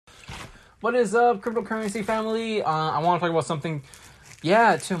What is up, cryptocurrency family? I want to talk about something.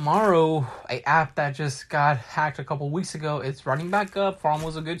 Yeah, tomorrow, a app that just got hacked a couple weeks ago, it's running back up for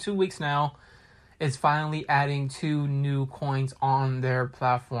almost a good 2 weeks now. It's finally adding 2 new coins on their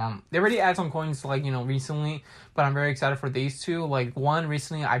platform. They already added some coins recently, but I'm very excited for these two. Like one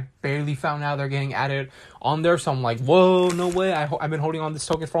recently, I barely found out they're getting added on there, so I'm like, whoa, no way! I've been holding on this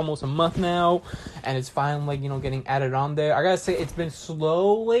token for almost a month now, and it's finally getting added on there. I gotta say it's been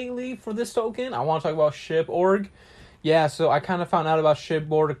slow lately for this token. I want to talk about Shib.org. Yeah, so I kind of found out about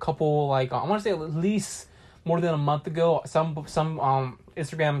Shib.org a couple I want to say at least more than a month ago. Some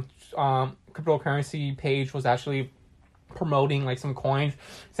Instagram cryptocurrency page was actually promoting some coins,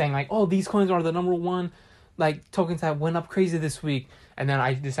 saying oh, these coins are the number one tokens that went up crazy this week. And then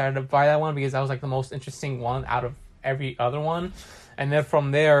I decided to buy that one because that was the most interesting one out of every other one. And then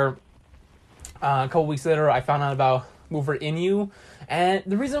from there, a couple weeks later, I found out about Mover Inu. And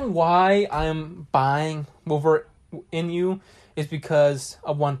the reason why I'm buying Mover Inu is because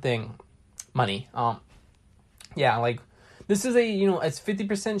of one thing: money. This is it's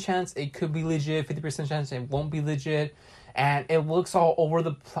 50% chance it could be legit, 50% chance it won't be legit, and it looks all over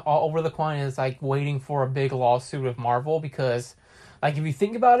the coin is waiting for a big lawsuit with Marvel, because if you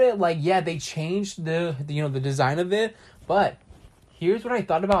think about it, they changed the design of it, but here's what I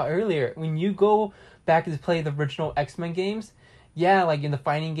thought about earlier. When you go back to play the original X-Men games, in the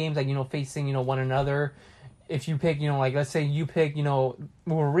fighting games, facing one another, if you pick let's say you pick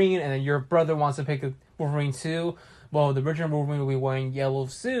Wolverine, and then your brother wants to pick Wolverine too. Well, the original Wolverine will be wearing yellow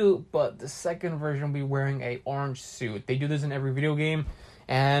suit, but the second version will be wearing a orange suit. They do this in every video game,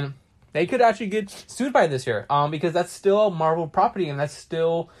 and they could actually get sued by this year, because that's still Marvel property, and that's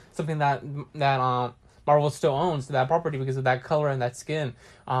still something that Marvel still owns, that property, because of that color and that skin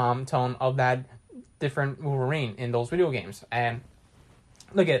tone of that different Wolverine in those video games. And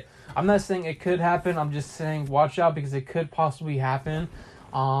look I'm not saying it could happen. I'm just saying watch out, because it could possibly happen.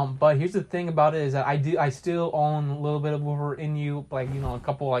 But here's the thing about it is that I still own a little bit of Wolverine Inu, a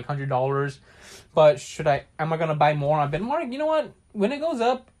couple $100. But am I gonna buy more on Bitmark? You know what? When it goes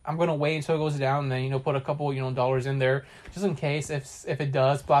up, I'm gonna wait until it goes down, and then put a couple dollars in there just in case if it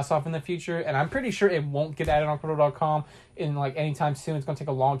does blast off in the future. And I'm pretty sure it won't get added on Crypto.com in anytime soon. It's gonna take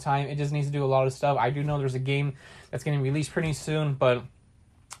a long time. It just needs to do a lot of stuff. I do know there's a game that's getting released pretty soon, but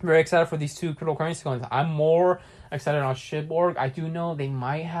I'm very excited for these two cryptocurrency coins. I'm more excited on Shib.org. I do know they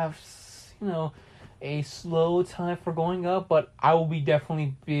might have, a slow time for going up, but I will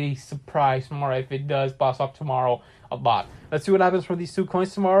definitely be surprised more if it does bounce off tomorrow a lot. Let's see what happens for these two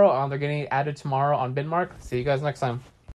coins tomorrow. They're getting added tomorrow on Bitmark. See you guys next time.